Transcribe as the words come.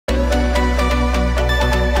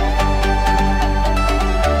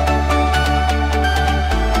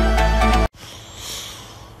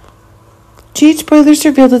GH spoilers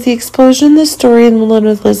reveal that the explosion in the story and one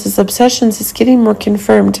of Liz's obsessions is getting more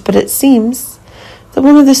confirmed, but it seems that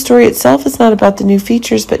one of the story itself is not about the new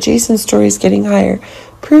features, but Jason's story is getting higher,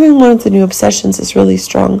 proving one of the new obsessions is really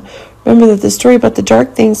strong. Remember that the story about the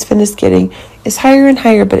dark things Finn is getting is higher and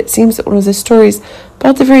higher, but it seems that one of the stories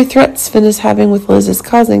about the very threats Finn is having with Liz is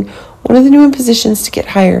causing one of the new impositions to get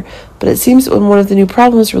higher, but it seems that when one of the new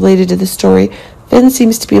problems related to the story, Finn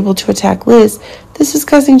seems to be able to attack Liz, this is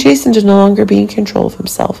causing Jason to no longer be in control of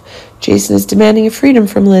himself. Jason is demanding a freedom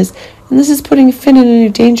from Liz, and this is putting Finn in a new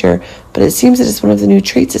danger, but it seems that as one of the new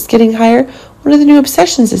traits is getting higher, one of the new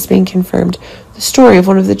obsessions is being confirmed. The story of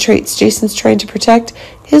one of the traits Jason's trying to protect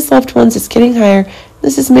his loved ones is getting higher.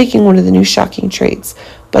 This is making one of the new shocking traits.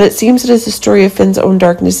 But it seems that as the story of Finn's own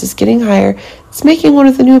darkness is getting higher, it's making one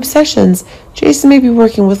of the new obsessions. Jason may be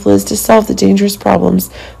working with Liz to solve the dangerous problems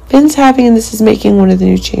Finn's having, and this is making one of the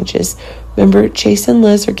new changes. Remember, Jason and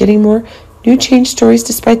Liz are getting more new change stories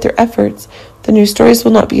despite their efforts. The new stories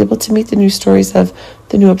will not be able to meet the new stories of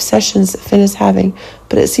the new obsessions that Finn is having,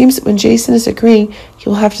 but it seems that when Jason is agreeing, he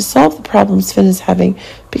will have to solve the problems Finn is having,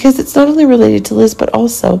 because it's not only related to Liz, but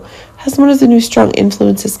also has one of the new strong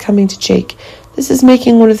influences coming to Jake. This is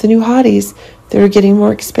making one of the new hotties that are getting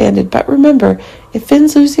more expanded. But remember, if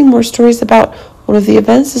Finn's losing more stories about one of the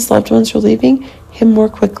events his loved ones are leaving him more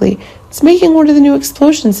quickly, it's making one of the new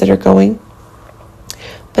explosions that are going.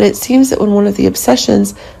 But it seems that when one of the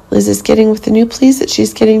obsessions Liz is getting with the new pleas that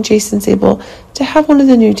she's getting, Jason's able to have one of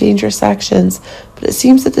the new dangerous actions. But it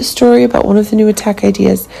seems that the story about one of the new attack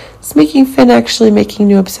ideas is making Finn actually making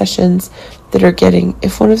new obsessions that are getting,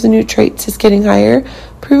 if one of the new traits is getting higher,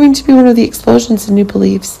 proving to be one of the explosions in new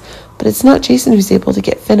beliefs. But it's not Jason who's able to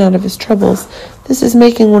get Finn out of his troubles. This is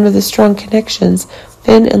making one of the strong connections.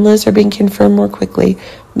 Finn and Liz are being confirmed more quickly,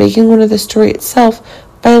 making one of the story itself.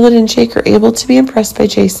 Violet and Jake are able to be impressed by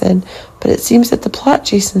Jason, but it seems that the plot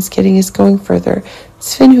Jason's getting is going further.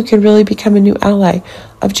 It's Finn who can really become a new ally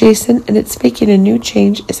of Jason, and it's making a new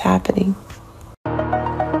change is happening.